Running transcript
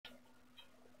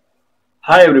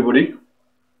Hi everybody,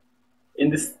 in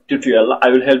this tutorial I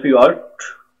will help you out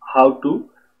how to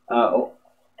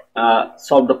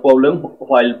solve the problem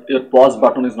while your pause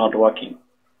button is not working,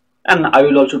 and I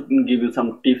will also give you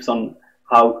some tips on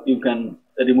how you can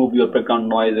remove your background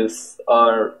noises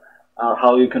or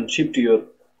how you can shift your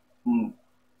um,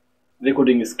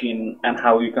 recording screen and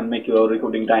how you can make your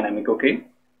recording dynamic. Okay,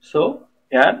 so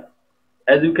here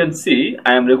as you can see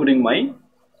I am recording my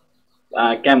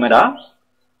camera,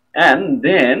 and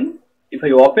then if I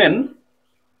open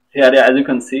here, as you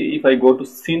can see, if I go to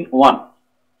scene 1,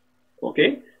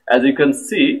 okay, as you can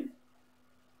see,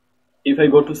 if I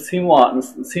go to scene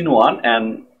 1,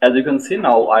 and as you can see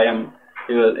now I am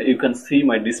you can see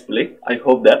my display. I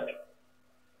hope that.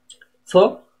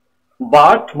 So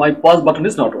but my pause button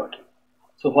is not working.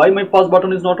 So why my pause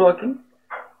button is not working?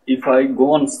 If I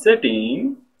go on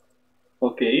setting,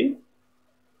 okay,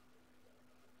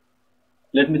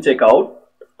 let me check out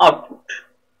output.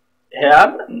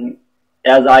 Here,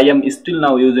 as I am still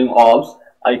now using OBS,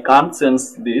 I can't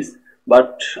sense this,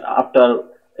 but after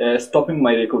stopping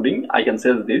my recording I can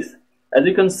sense this. As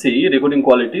you can see, recording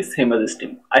quality same as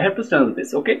stream. I have to sense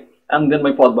this, okay, and then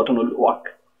my pause button will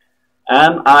work.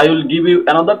 And I will give you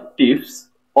another tips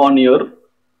on your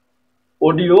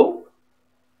audio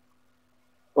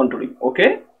controlling.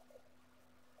 Okay,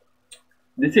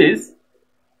 this is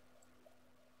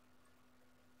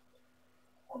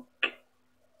okay.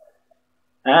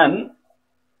 And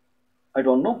I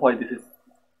don't know why this is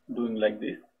doing like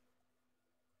this.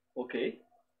 Okay,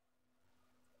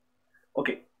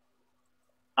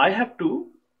 I have to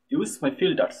use my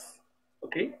filters.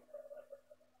 Okay,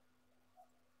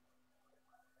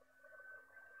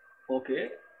 okay,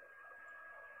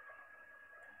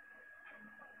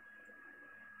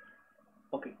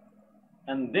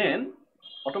 and then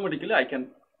automatically I can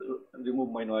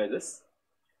remove my noises,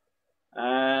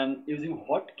 and using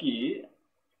hotkey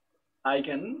I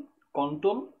can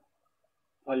control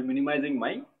while minimizing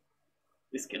my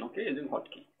screen. Okay, using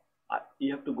hotkey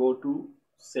you have to go to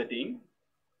setting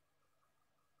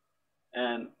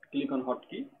and click on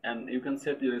hotkey, and you can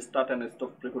set your start and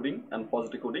stop recording and pause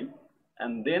recording,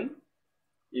 and then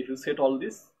if you set all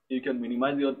this you can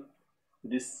minimize your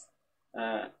this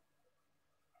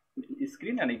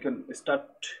screen, and you can start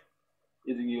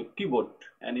using your keyboard,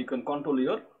 and you can control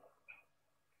your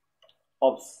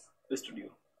OBS Studio.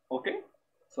 Okay,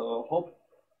 so hope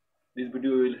this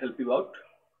video will help you out.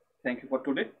 Thank you for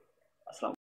today. Assalam.